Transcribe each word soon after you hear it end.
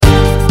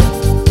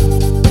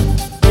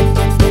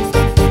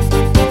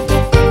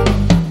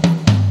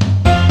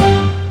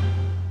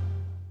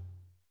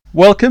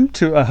Welcome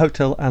to a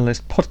Hotel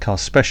Analyst podcast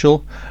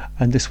special,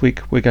 and this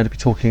week we're going to be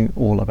talking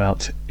all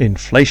about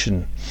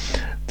inflation.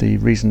 The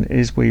reason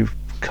is we've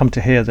come to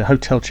hear the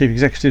hotel chief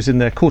executives in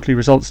their quarterly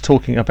results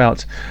talking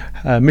about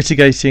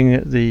mitigating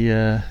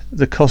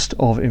the cost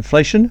of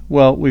inflation.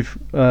 Well, we've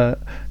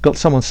got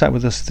someone sat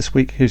with us this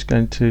week who's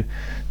going to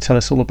tell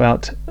us all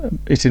about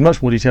it in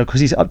much more detail,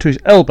 because he's up to his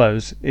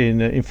elbows in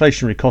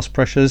inflationary cost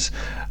pressures,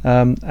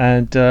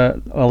 and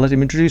I'll let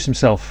him introduce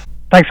himself.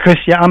 Thanks, Chris.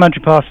 Yeah, I'm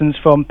Andrew Parsons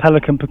from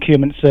Pelican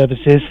Procurement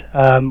Services.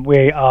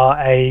 We are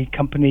a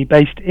company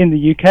based in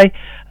the UK,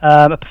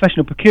 a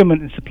professional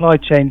procurement and supply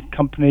chain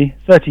company,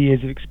 30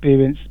 years of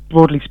experience,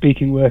 broadly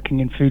speaking,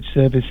 working in food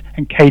service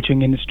and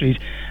catering industries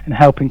and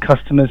helping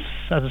customers,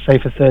 as I say,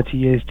 for 30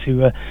 years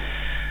to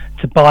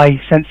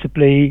buy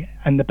sensibly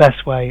and the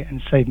best way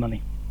and save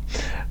money.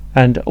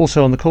 And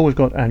also on the call, we've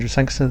got Andrew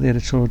Sangster, the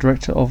editorial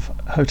director of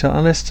Hotel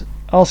Analyst,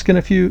 asking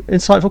a few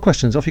insightful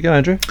questions. Off you go,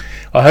 Andrew.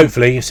 Well,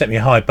 hopefully you set me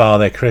a high bar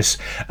there, Chris.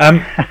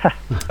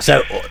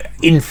 So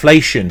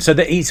inflation. So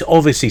that is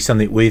obviously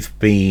something we've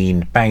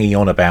been banging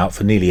on about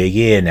for nearly a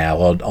year now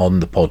on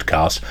the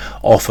podcast,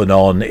 off and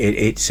on.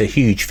 It's a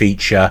huge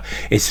feature.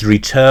 It's the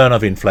return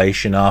of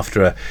inflation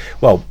after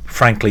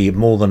frankly,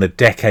 more than a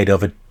decade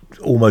of a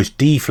almost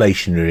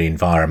deflationary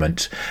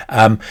environment.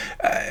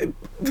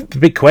 The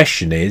big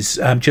question is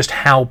just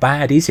how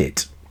bad is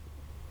it?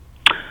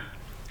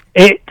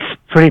 It's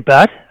pretty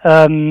bad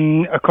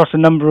across a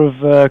number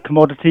of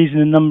commodities and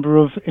a number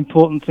of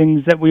important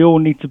things that we all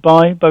need to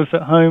buy, both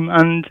at home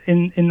and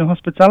in the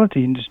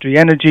hospitality industry.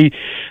 Energy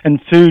and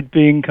food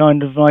being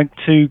kind of like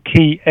two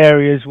key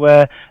areas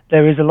where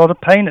there is a lot of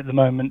pain at the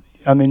moment.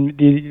 I mean,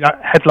 the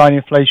headline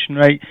inflation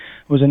rate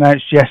was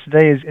announced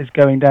yesterday is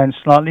going down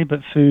slightly,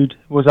 but food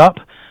was up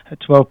at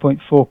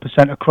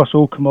 12.4% across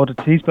all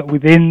commodities. But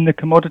within the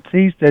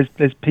commodities,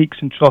 there's peaks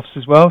and troughs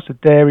as well. So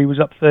dairy was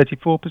up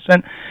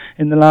 34%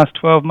 in the last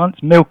 12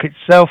 months. Milk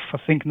itself, I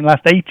think, in the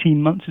last 18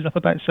 months is up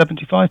about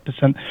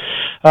 75%.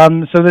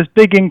 So there's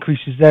big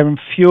increases there, and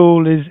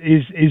fuel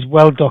is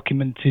well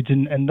documented,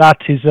 and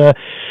that is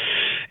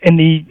in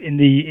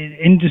the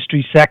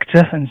industry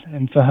sector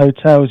and for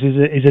hotels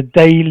is a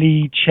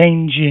daily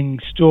changing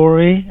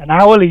story, an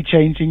hourly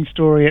changing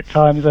story at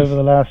times over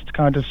the last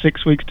kind of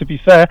 6 weeks, to be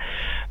fair,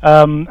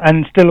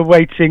 and still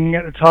awaiting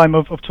at the time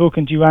of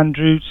talking to you,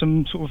 Andrew,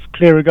 some sort of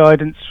clearer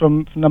guidance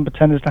from Number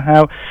 10 as to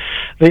how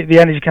the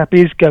energy cap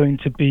is going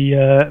to be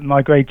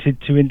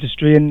migrated to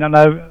industry. And I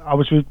know I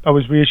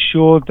was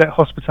reassured that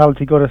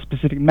hospitality got a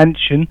specific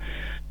mention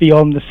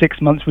beyond the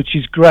 6 months, which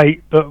is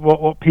great, but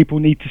what people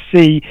need to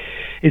see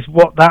is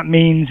what that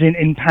means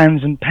in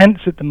pounds and pence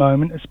at the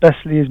moment,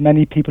 especially as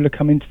many people are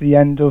coming to the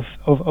end of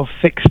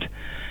fixed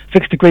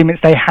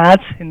agreements they had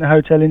in the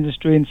hotel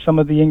industry, and some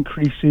of the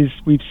increases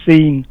we've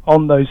seen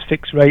on those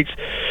fixed rates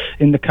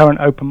in the current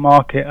open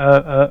market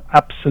are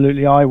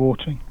absolutely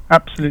eye-watering.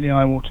 Absolutely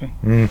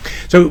eye-watering.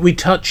 So we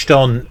touched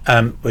on,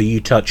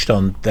 you touched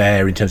on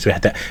there in terms of we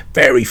had that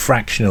very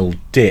fractional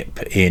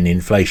dip in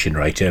inflation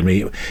rate. I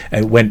mean,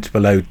 it went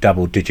below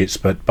double digits,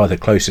 but by the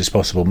closest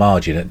possible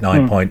margin at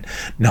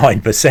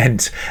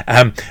 9.9%,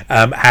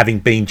 having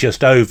been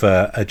just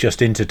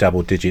into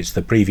double digits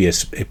the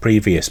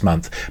previous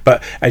month.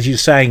 But as you're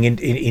saying,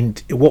 in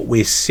what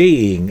we're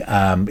seeing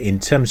in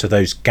terms of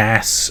those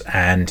gas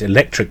and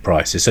electric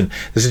prices, and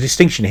there's a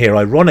distinction here.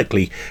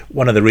 Ironically,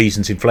 one of the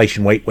reasons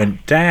inflation rate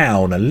went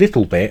down a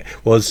little bit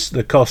was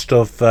the cost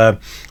of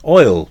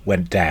oil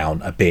went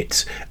down a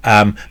bit,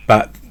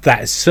 but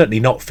that is certainly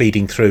not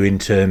feeding through in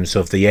terms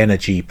of the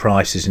energy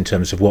prices, in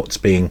terms of what's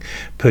being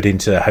put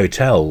into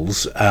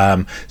hotels.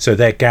 So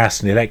their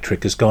gas and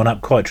electric has gone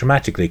up quite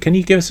dramatically. Can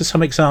you give us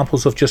some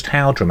examples of just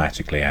how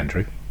dramatically,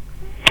 Andrew?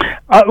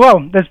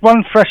 Well, there's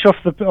one fresh off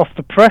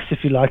the press,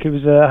 if you like. It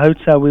was a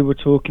hotel we were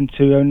talking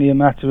to only a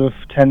matter of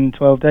 10,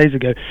 12 days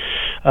ago.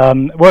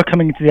 We're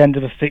coming to the end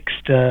of a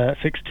fixed term.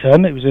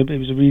 It was a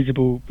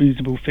reasonable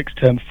fixed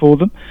term for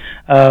them.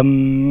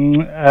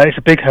 It's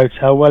a big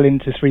hotel, well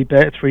into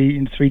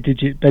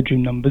three-digit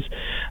bedroom numbers,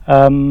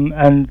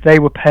 and they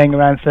were paying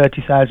around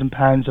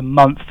 £30,000 a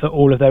month for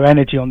all of their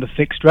energy on the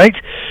fixed rate.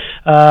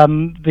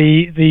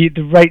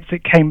 The rate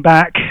that came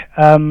back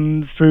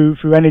through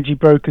energy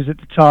brokers at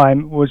the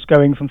time was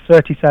going from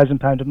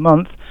 £30,000 a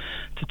month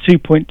to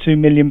 £2.2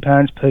 million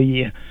per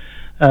year.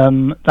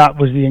 That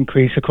was the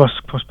increase across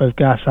both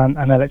gas and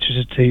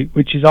electricity,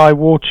 which is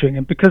eye-watering.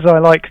 And because I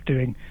like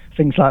doing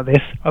things like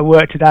this, I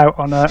worked it out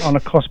on a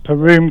cost per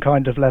room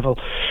kind of level,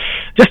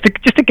 just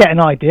to get an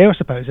idea, I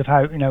suppose, of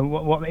how,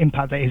 what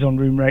impact that is on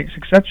room rates,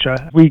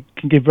 etc. We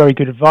can give very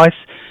good advice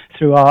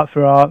through our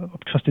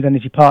trusted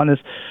energy partners,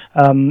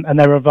 and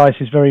their advice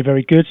is very,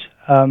 very good.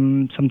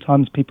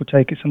 Sometimes people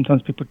take it,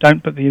 sometimes people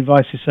don't, but the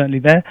advice is certainly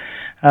there,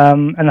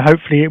 and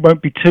hopefully it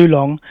won't be too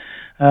long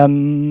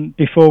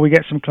before we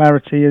get some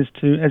clarity as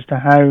to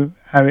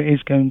how it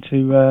is going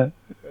to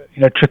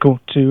trickle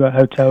to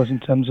hotels in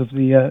terms of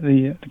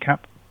the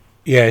cap.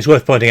 Yeah, it's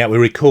worth pointing out we're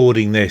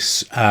recording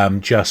this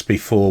just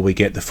before we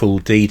get the full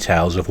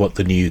details of what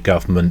the new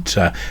government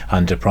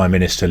under Prime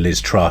Minister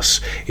Liz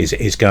Truss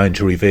is going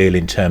to reveal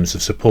in terms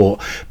of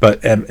support.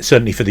 But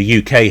certainly for the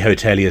UK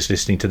hoteliers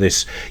listening to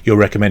this, your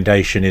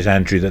recommendation is,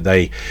 Andrew, that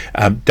they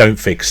don't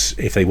fix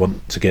if they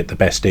want to get the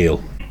best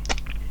deal.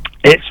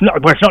 It's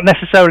not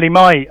necessarily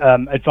my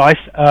advice.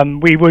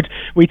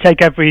 We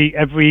take every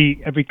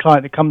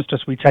client that comes to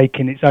us, we take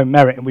in its own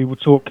merit, and we will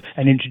talk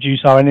and introduce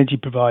our energy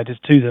providers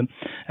to them,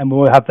 and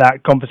we'll have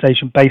that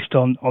conversation based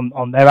on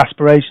their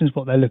aspirations,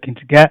 what they're looking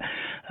to get,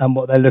 and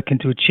what they're looking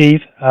to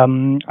achieve.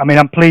 I'm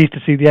pleased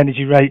to see the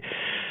energy rate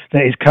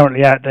that is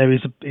currently out there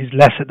is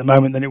less at the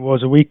moment than it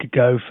was a week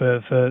ago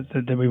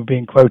that we were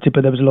being quoted,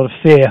 but there was a lot of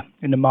fear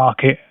in the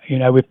market,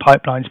 with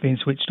pipelines being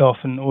switched off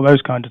and all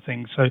those kind of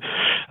things. So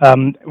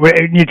we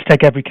need to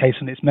take every case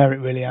on its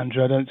merit, really,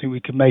 Andrew. I don't think we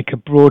could make a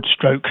broad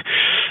stroke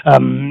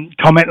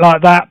comment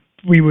like that.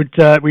 We would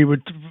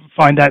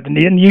find out the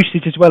need and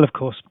usage as well, of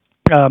course,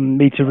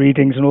 meter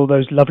readings and all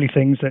those lovely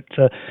things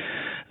that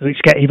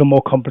which get even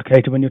more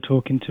complicated when you're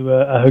talking to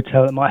a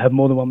hotel that might have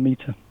more than one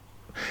meter.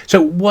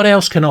 So what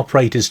else can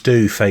operators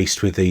do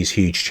faced with these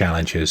huge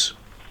challenges?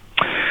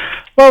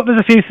 Well, there's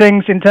a few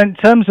things in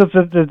terms of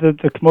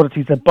the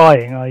commodities they're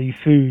buying, i.e.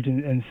 food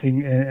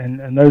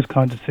and those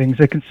kinds of things.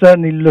 They can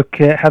certainly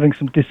look at having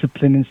some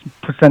discipline and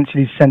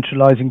potentially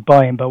centralising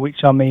buying, by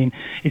which I mean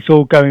it's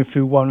all going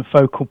through one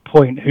focal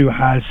point who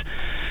has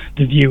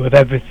the view of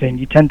everything.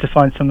 You tend to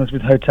find sometimes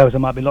with hotels there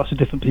might be lots of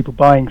different people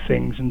buying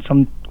things and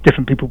some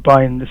different people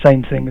buying the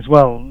same thing as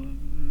well,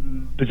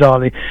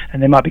 bizarrely,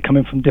 and they might be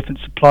coming from different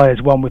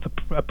suppliers, one with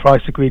a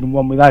price agreed and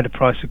one without a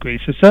price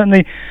agreed. So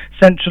certainly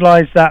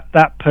centralise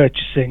that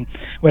purchasing,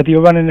 whether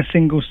you're running a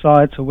single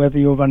site or whether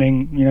you're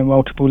running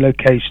multiple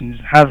locations.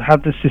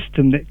 Have the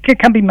system that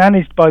can be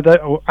managed by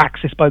or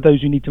accessed by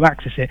those who need to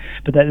access it,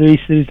 but at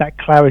least there is that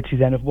clarity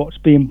then of what's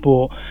being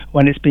bought,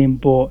 when it's being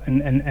bought,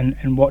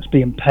 and what's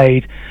being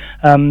paid.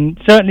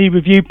 Certainly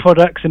review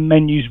products and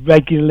menus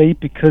regularly,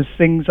 because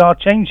things are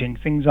changing,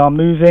 things are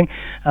moving.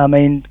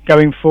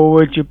 Going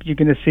forward, you're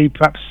going to see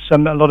perhaps a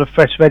lot of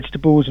fresh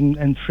vegetables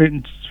and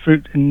fruit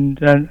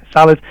and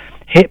salad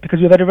hit because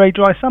we've had a very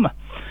dry summer,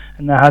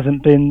 and there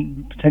isn't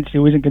going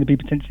to be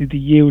potentially the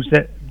yields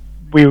that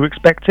we were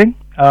expecting.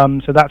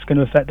 So that's going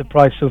to affect the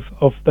price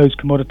of those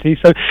commodities.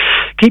 So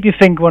keep your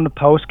finger on the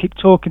pulse, keep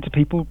talking to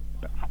people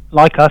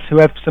like us who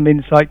have some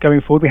insight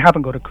going forward. We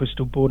haven't got a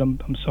crystal ball,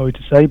 I'm sorry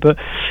to say, but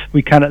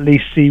we can at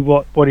least see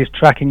what is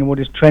tracking and what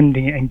is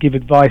trending and give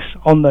advice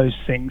on those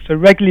things. So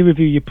regularly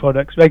review your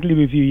products, regularly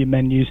review your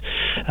menus.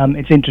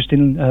 It's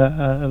interesting,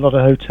 a lot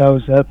of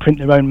hotels print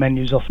their own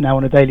menus off now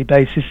on a daily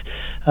basis,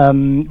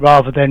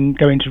 rather than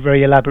going to a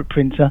very elaborate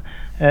printer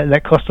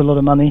that costs a lot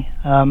of money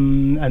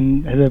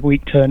and has a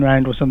week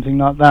turnaround or something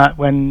like that,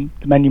 when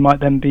the menu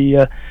might then be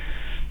out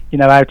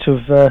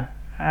of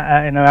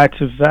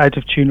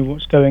tune with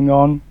what's going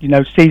on.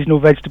 Seasonal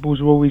vegetables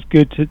are always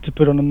good to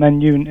put on a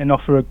menu and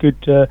offer a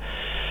good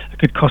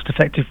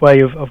cost-effective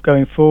way of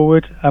going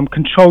forward.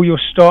 Control your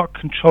stock,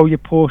 control your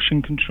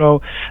portion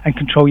control, and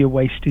control your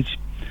wastage.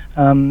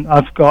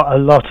 I've got a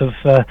lot of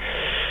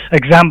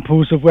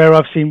examples of where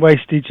I've seen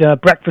wastage,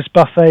 breakfast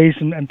buffets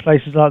and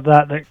places like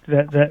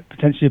that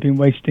potentially have been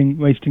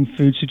wasting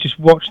food. So just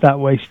watch that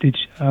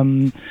wastage.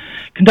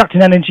 Conduct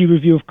an energy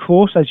review, of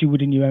course, as you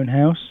would in your own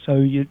house.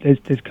 So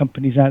there's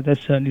companies out there,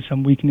 certainly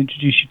some we can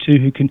introduce you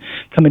to, who can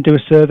come and do a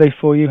survey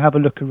for you, have a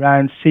look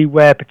around, see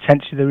where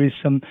potentially there is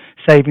some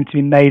saving to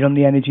be made on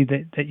the energy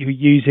that you're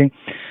using,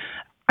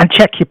 and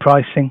check your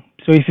pricing.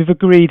 So if you've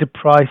agreed a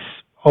price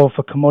of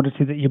a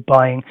commodity that you're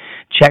buying,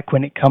 check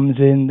when it comes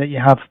in that you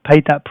have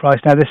paid that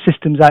price. Now there's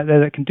systems out there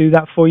that can do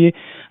that for you.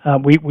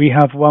 We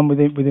have one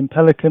within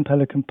Pelican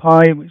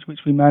Pi,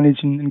 which we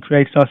manage and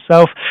created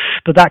ourselves,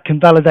 but that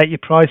can validate your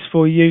price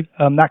for you.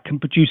 That can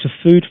produce a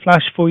food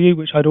flash for you,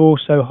 which I'd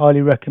also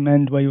highly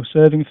recommend where you're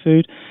serving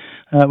food,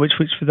 which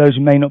for those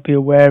who may not be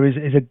aware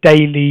is a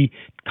daily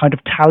kind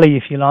of tally,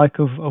 if you like,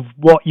 of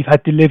what you've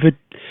had delivered,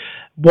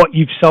 what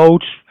you've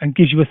sold, and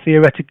gives you a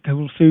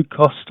theoretical food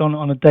cost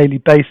on a daily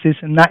basis,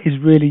 and that is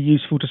really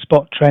useful to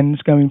spot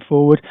trends going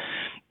forward.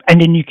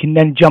 And then you can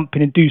then jump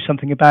in and do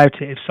something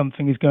about it if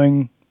something is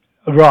going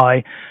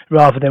awry,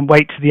 rather than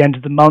wait to the end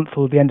of the month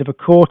or the end of a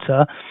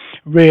quarter,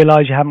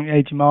 realise you haven't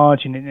made your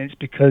margin and it's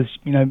because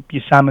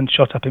your salmon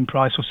shot up in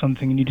price or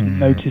something and you didn't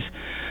notice.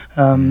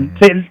 So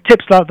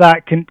tips like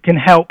that can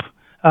help.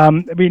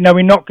 We know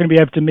we're not going to be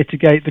able to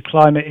mitigate the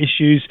climate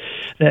issues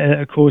that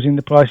are causing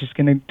the prices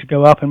to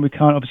go up, and we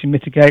can't obviously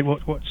mitigate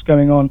what's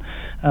going on,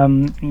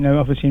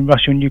 obviously in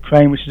Russia and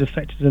Ukraine, which has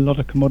affected a lot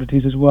of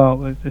commodities as well.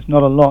 There's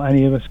not a lot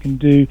any of us can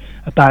do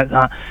about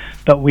that,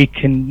 but we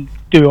can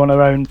do on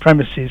our own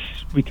premises.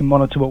 We can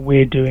monitor what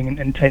we're doing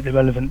and take the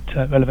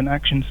relevant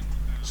actions.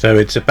 So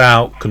it's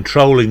about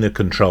controlling the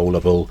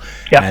controllable,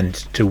 Yeah. and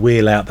to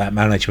wheel out that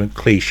management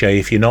cliche.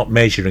 If you're not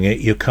measuring it,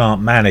 you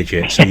can't manage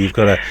it. So you've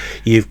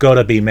got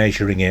to be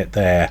measuring it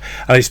there.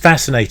 And it's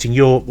fascinating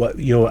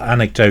your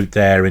anecdote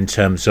there in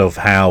terms of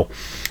how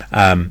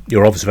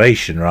your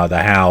observation,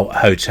 rather, how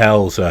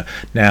hotels are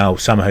now.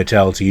 Some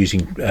hotels are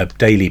using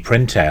daily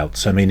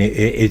printouts. I mean,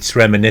 it's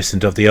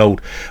reminiscent of the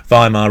old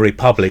Weimar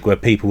Republic, where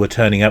people were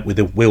turning up with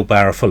a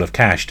wheelbarrow full of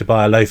cash to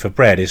buy a loaf of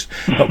bread. It's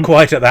not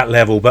quite at that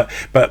level, but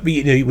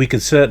we can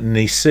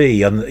certainly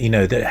see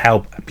that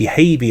how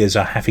behaviours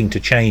are having to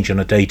change on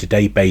a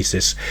day-to-day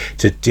basis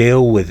to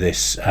deal with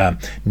this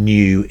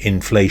new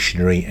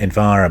inflationary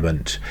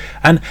environment.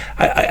 And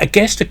I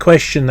guess the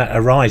question that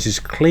arises,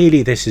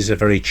 clearly this is a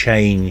very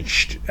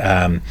changed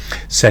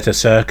set of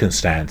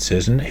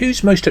circumstances, and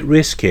who's most at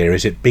risk here?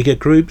 Is it bigger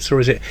groups or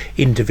is it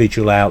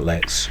individual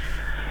outlets?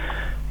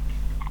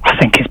 I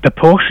think it's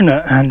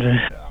proportionate, Andrew.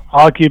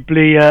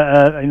 Arguably,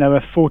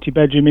 a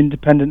 40-bedroom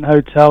independent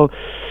hotel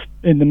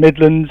in the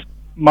Midlands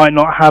might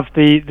not have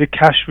the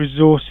cash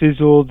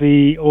resources or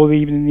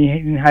even the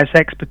in-house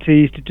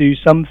expertise to do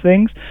some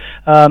things.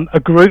 A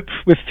group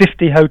with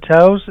 50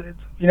 hotels,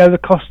 the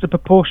costs are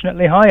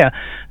proportionately higher.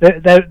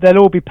 They'll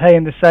all be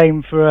paying the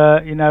same for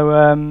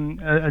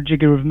a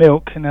jigger of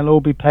milk, and they'll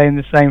all be paying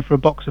the same for a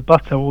box of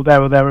butter, or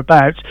there or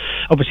thereabouts.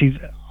 Obviously,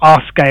 our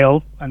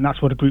scale, and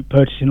that's what a group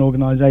purchasing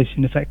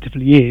organisation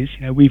effectively is.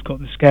 We've got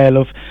the scale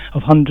of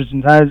hundreds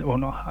and thousands, or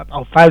not,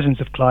 of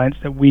thousands of clients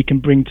that we can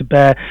bring to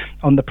bear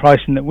on the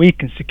pricing that we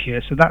can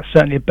secure. So that's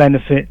certainly a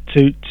benefit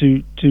to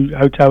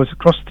hotels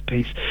across the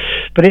piece.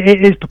 But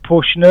it is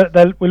proportionate.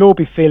 We'll all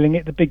be feeling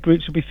it. The big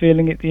groups will be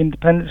feeling it. The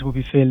independents will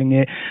be feeling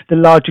it. The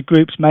larger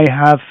groups may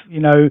have,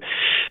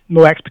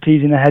 more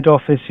expertise in the head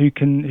office who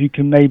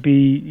can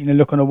maybe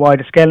look on a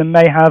wider scale and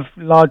may have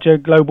larger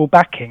global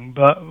backing,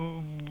 but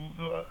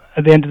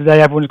at the end of the day,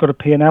 everyone's got a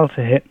P&L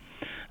to hit.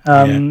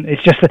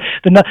 It's just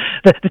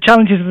the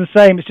challenges are the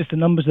same. It's just the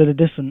numbers that are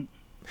different.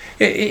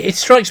 It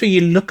strikes me, you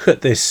look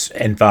at this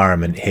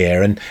environment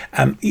here, and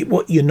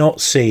what you're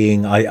not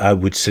seeing, I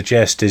would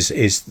suggest,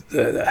 is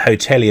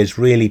hoteliers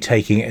really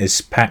taking it as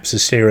perhaps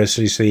as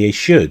seriously as they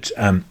should.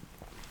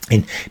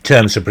 In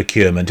terms of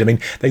procurement, I mean,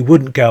 they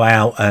wouldn't go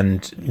out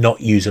and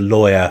not use a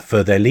lawyer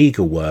for their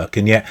legal work,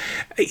 and yet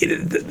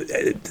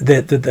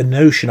the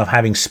notion of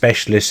having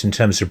specialists in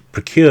terms of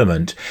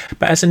procurement.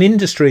 But as an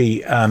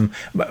industry,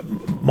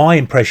 my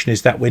impression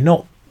is that we're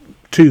not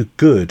too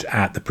good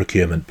at the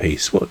procurement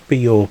piece. What would be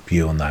your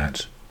view on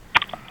that?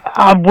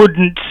 I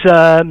wouldn't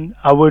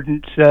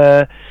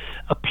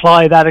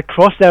apply that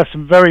across. There are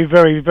some very,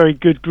 very, very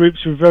good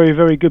groups with very,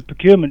 very good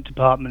procurement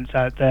departments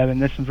out there, and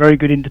there's some very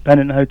good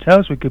independent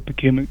hotels with good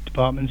procurement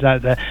departments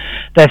out there.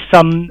 There's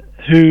some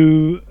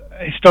who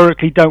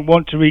historically don't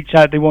want to reach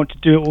out. They want to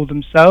do it all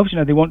themselves.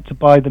 They want to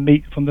buy the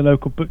meat from the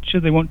local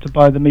butcher. They want to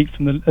buy the meat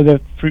from the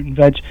fruit and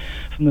veg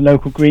from the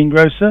local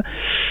greengrocer,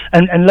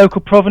 and local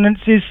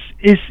provenance is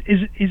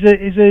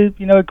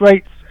a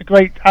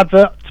great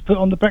advert to put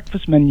on the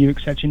breakfast menu,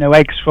 etc.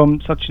 Eggs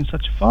from such and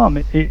such a farm.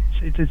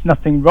 There's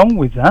nothing wrong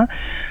with that.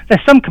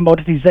 There's some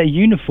commodities that are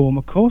uniform,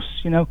 of course.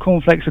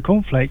 Cornflakes are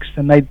cornflakes.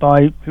 They're made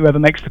by whoever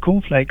makes the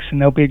cornflakes, and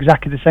they'll be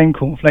exactly the same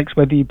cornflakes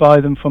whether you buy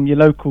them from your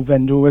local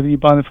vendor or whether you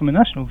buy them from a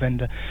national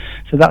vendor.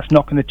 So that's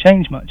not going to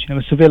change much.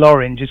 A Seville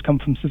orange has come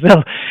from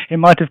Seville. It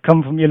might have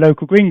come from your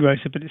local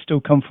greengrocer, but it's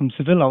still come from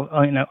Seville,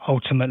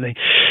 ultimately.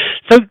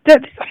 So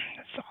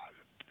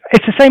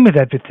it's the same with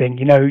everything.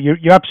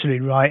 You're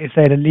absolutely right. If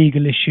they had a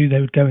legal issue, they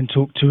would go and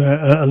talk to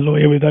a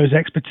lawyer with those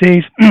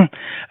expertise.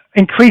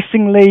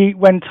 Increasingly,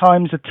 when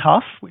times are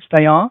tough, which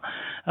they are,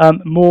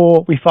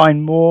 we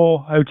find more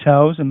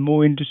hotels and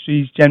more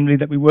industries generally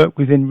that we work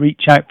within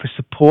reach out for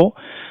support,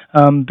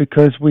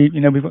 because we've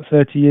got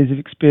 30 years of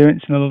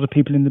experience and a lot of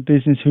people in the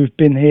business who have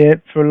been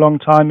here for a long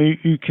time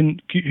who can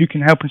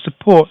help and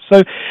support.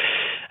 So,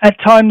 at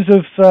times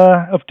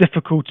of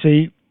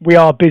difficulty, we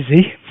are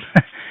busy.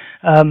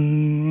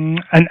 And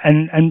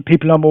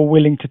people are more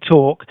willing to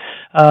talk,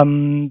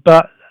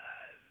 but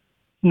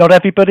not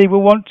everybody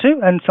will want to,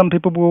 and some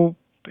people will,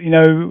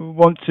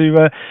 want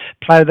to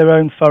plough their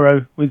own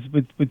furrow with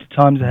the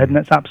times ahead, and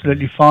that's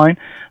absolutely fine.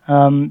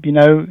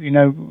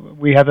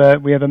 We have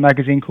a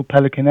magazine called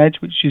Pelican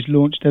Edge, which is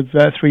launched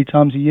 3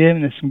 times a year,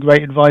 and there's some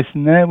great advice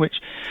in there, which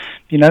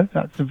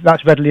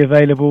that's readily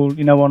available,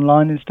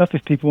 online and stuff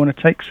if people want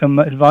to take some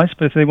advice.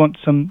 But if they want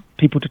some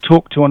people to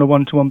talk to on a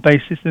one-to-one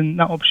basis, then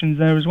that option's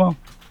there as well.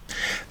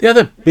 The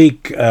other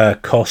big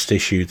cost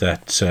issue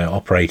that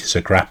operators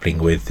are grappling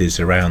with is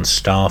around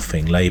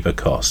staffing, labour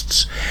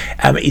costs.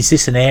 Is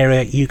this an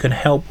area you can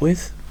help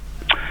with?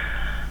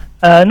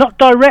 Not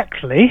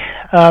directly,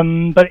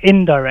 but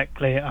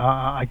indirectly,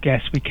 I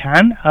guess we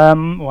can. I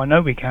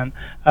know we can.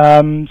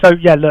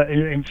 Look,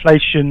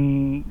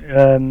 inflation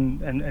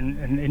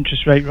and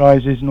interest rate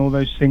rises and all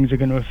those things are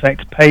going to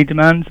affect pay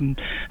demands, and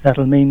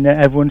that'll mean that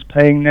everyone's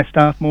paying their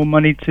staff more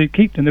money to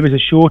keep them. There is a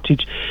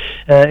shortage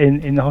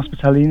in the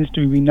hospitality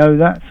industry. We know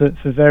that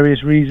for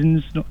various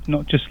reasons,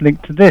 not just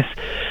linked to this.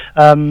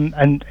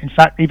 And in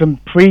fact, even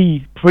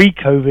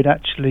pre-COVID,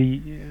 actually,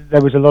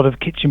 there was a lot of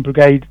kitchen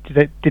brigade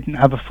that didn't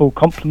have a full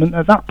complement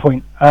at that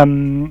point.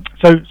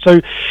 So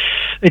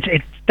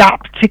it's that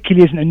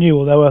particularly isn't a new,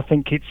 although I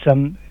think it's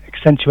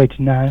accentuated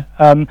now.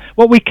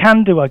 What we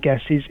can do, I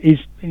guess, is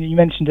you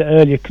mentioned it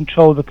earlier,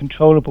 control the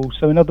controllables.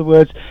 So in other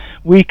words,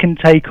 we can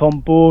take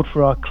on board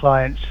for our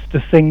clients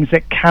the things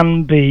that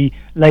can be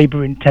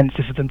labour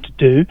intensive for them to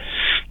do,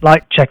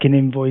 like checking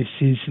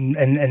invoices and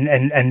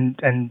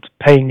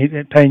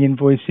paying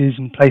invoices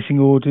and placing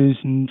orders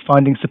and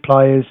finding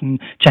suppliers and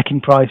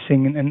checking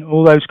pricing and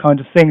all those kind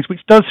of things,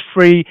 which does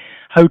free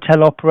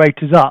hotel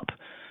operators up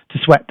to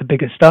sweat the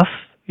bigger stuff,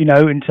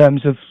 in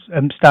terms of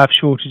staff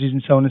shortages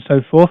and so on and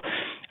so forth.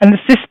 And the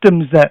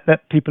systems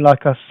that people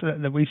like us,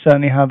 that we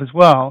certainly have as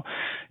well,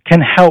 can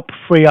help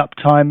free up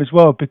time as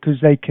well, because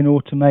they can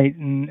automate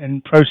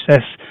and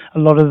process a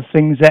lot of the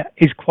things that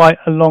is quite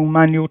a long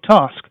manual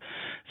task.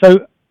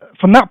 So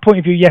from that point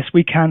of view, yes,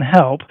 we can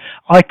help.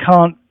 I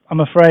can't, I'm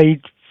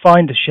afraid,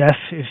 find a chef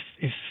if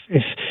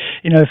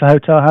a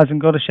hotel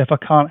hasn't got a chef. I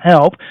can't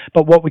help.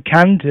 But what we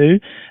can do,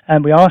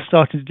 and we are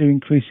starting to do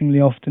increasingly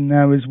often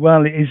now as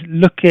well, is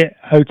look at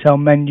hotel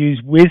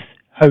menus with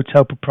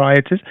hotel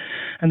proprietors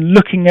and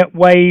looking at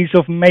ways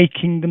of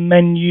making the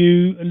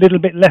menu a little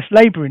bit less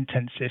labour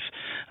intensive.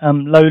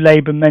 Low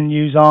labour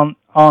menus aren't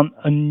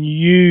a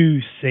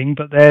new thing,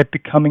 but they're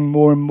becoming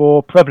more and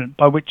more prevalent,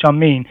 by which I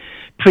mean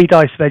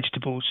pre-diced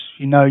vegetables.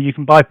 You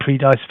can buy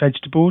pre-diced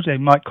vegetables. They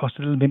might cost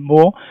a little bit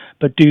more,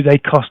 but do they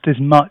cost as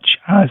much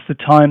as the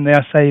time they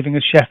are saving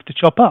a chef to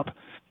chop up?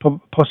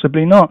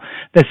 Possibly not.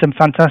 There's some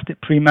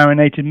fantastic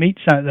pre-marinated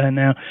meats out there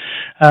now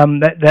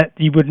that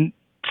you wouldn't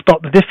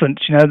spot the difference.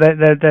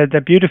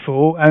 They're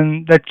beautiful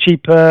and they're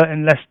cheaper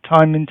and less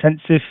time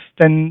intensive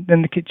than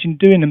the kitchen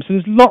doing them. So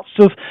there's lots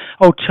of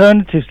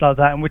alternatives like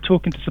that, and we're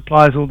talking to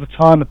suppliers all the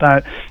time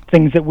about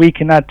things that we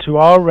can add to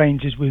our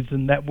ranges with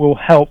them that will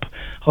help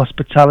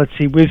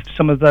hospitality with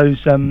some of those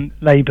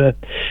labour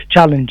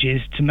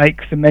challenges, to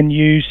make the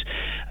menus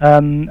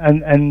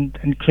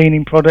and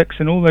cleaning products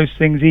and all those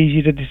things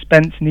easier to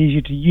dispense and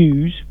easier to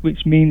use,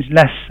 which means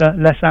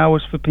less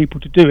hours for people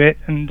to do it,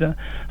 and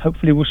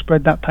hopefully we'll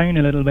spread that pain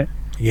a little bit.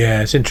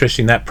 Yeah, it's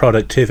interesting, that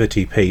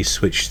productivity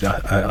piece, which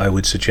I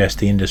would suggest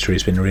the industry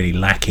has been really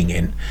lacking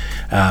in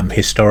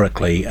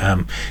historically.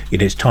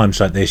 It's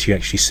times like this you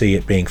actually see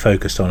it being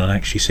focused on and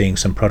actually seeing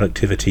some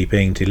productivity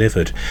being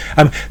delivered.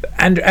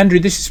 And Andrew,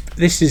 this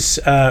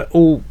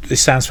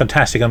sounds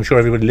fantastic. I'm sure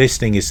everybody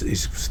listening is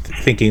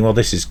thinking, well,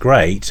 this is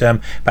great,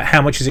 but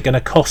how much is it going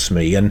to cost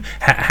me, and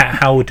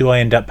how do I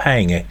end up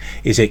paying it?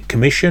 Is it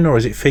commission or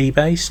is it fee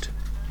based?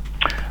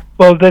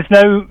 Well,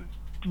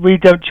 we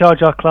don't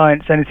charge our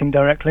clients anything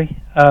directly.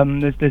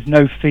 There's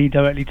no fee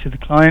directly to the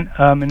client,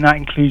 and that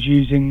includes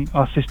using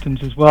our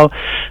systems as well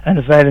and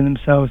availing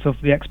themselves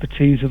of the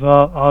expertise of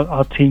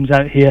our teams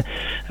out here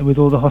with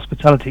all the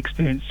hospitality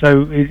experience.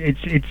 So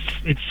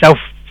it's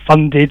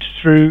self-funded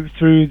through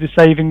the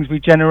savings we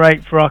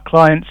generate for our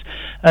clients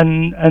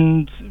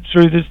and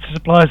through the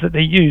suppliers that they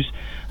use.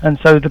 And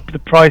so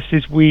the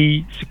prices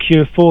we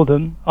secure for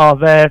them are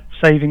their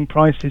saving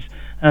prices,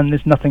 and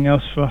there's nothing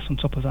else for us on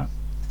top of that.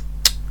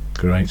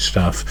 Great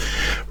stuff.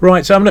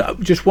 Right, so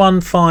just one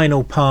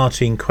final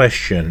parting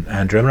question,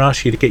 Andrew. I'm going to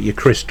ask you to get your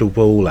crystal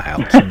ball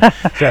out and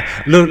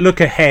look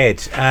ahead.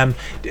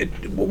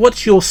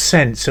 What's your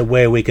sense of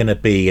where we're going to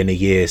be in a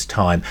year's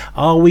time?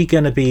 Are we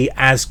going to be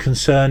as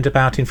concerned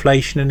about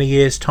inflation in a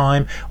year's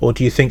time, or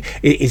do you think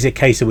is it a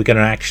case that we're going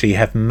to actually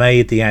have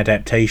made the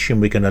adaptation,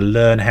 we're going to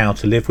learn how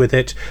to live with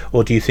it,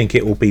 or do you think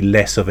it will be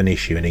less of an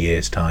issue in a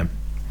year's time?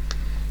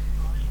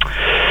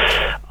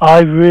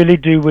 I really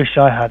do wish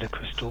I had a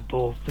crystal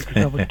ball, because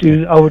I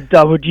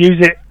would use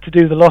it to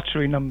do the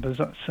lottery numbers.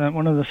 That's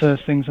one of the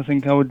first things I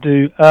think I would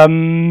do.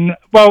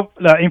 Well,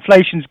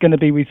 inflation's going to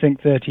be, we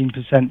think,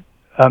 13%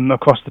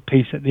 across the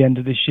piece at the end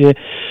of this year.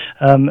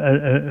 That's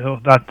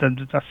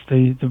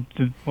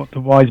what the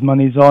wise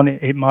money's on.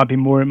 It might be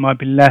more, it might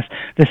be less.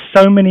 There's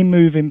so many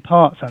moving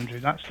parts, Andrew.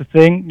 That's the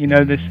thing.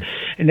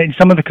 In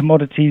some of the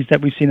commodities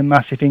that we've seen a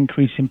massive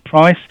increase in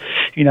price.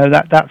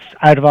 That's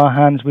out of our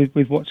hands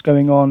with what's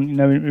going on.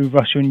 In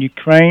Russia and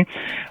Ukraine.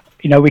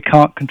 We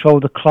can't control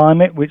the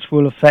climate, which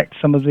will affect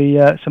some of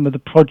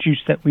the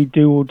produce that we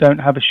do or don't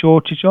have a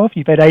shortage of.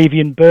 You've had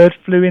avian bird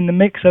flu in the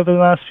mix over the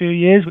last few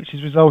years, which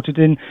has resulted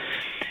in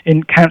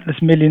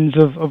countless millions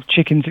of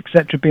chickens,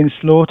 etc., being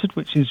slaughtered,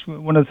 which is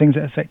one of the things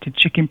that affected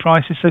chicken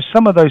prices. So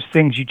some of those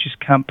things you just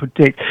can't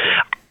predict.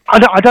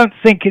 I don't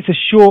think it's a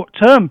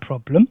short-term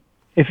problem,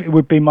 if it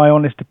would be my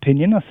honest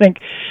opinion. I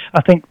think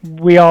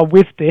we are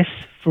with this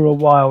for a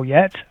while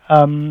yet.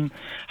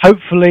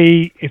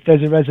 Hopefully, if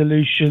there's a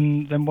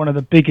resolution, then one of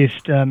the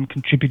biggest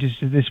contributors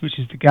to this, which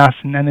is the gas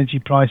and energy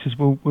prices,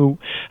 will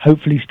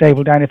hopefully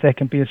stable down if there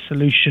can be a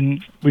solution,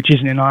 which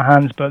isn't in our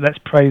hands. But let's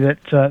pray that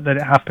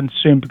it happens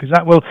soon, because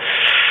that will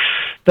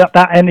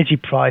that energy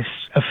price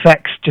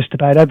affects just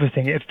about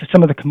everything. If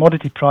some of the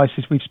commodity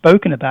prices we've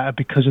spoken about are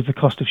because of the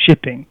cost of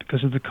shipping,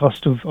 because of the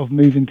cost of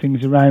moving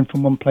things around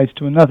from one place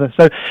to another.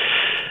 So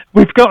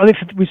we've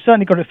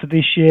certainly got it for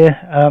this year.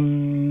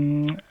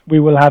 We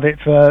will have it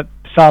for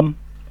some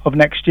of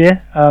next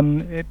year.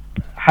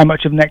 How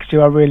much of next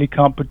year I really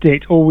can't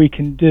predict. All we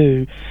can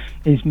do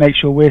is make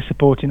sure we're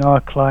supporting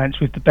our clients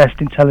with the best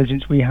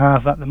intelligence we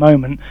have at the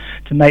moment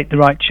to make the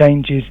right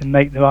changes and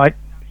make the right,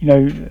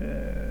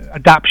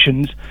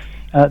 adaptions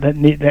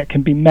that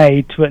can be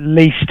made to at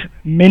least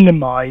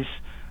minimise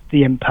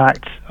the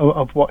impact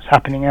of what's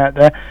happening out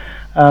there.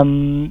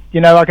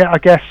 I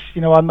guess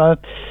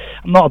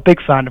I'm not a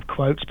big fan of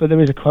quotes, but there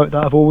is a quote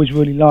that I've always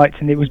really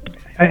liked, and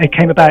it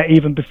came about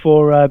even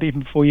before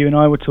you and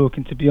I were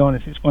talking. To be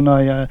honest, it's one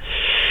I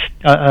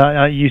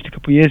used a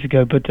couple of years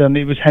ago, but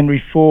it was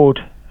Henry Ford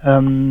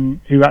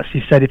who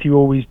actually said, "If you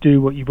always do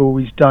what you've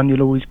always done,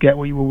 you'll always get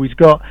what you've always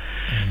got."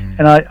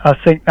 And I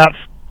think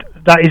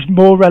that is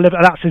more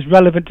relevant. That's as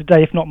relevant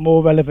today, if not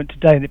more relevant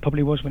today, than it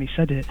probably was when he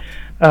said it.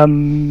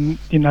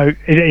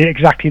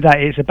 Exactly that.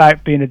 It's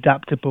about being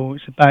adaptable.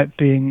 It's about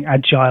being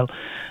agile,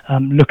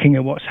 looking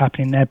at what's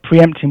happening there,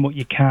 preempting what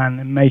you can,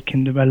 and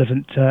making the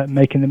relevant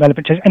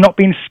changes, and not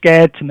being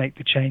scared to make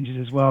the changes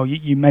as well.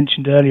 You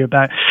mentioned earlier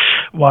about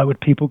why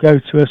would people go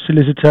to a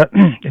solicitor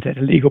if they had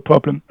a legal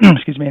problem,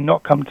 excuse me, and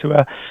not come to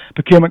a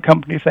procurement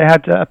company if they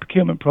had a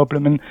procurement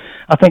problem. And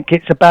I think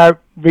it's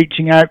about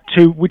reaching out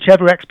to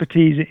whichever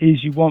expertise it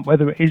is you want,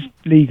 whether it is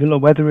legal or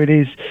whether it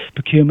is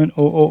procurement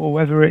or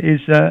whether it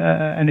is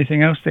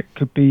anything else that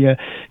could be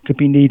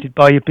needed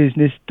by your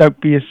business. Don't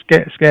be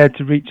scared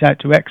to reach out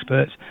to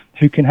experts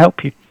who can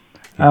help you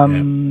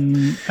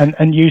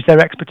and use their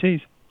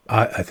expertise.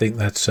 I think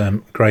that's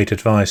great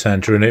advice,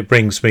 Andrew, and it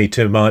brings me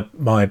to my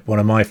one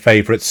of my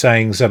favourite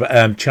sayings of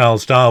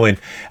Charles Darwin.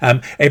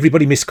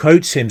 Everybody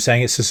misquotes him,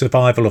 saying it's the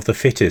survival of the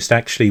fittest.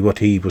 Actually, what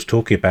he was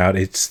talking about,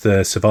 it's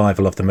the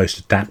survival of the most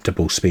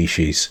adaptable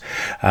species,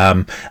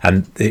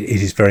 and it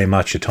is very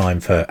much a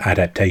time for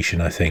adaptation,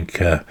 I think.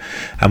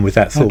 And with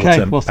that thought,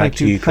 thank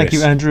you, Chris. Thank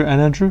you,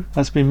 Andrew.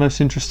 That's been most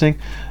interesting,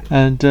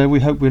 and we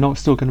hope we're not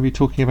still going to be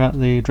talking about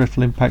the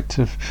dreadful impact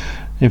of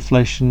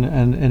inflation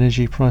and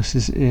energy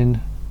prices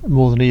in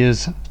more than a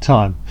year's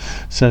time.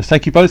 So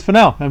thank you both for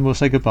now, and we'll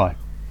say goodbye.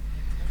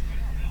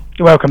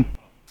 You're welcome.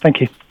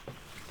 Thank you.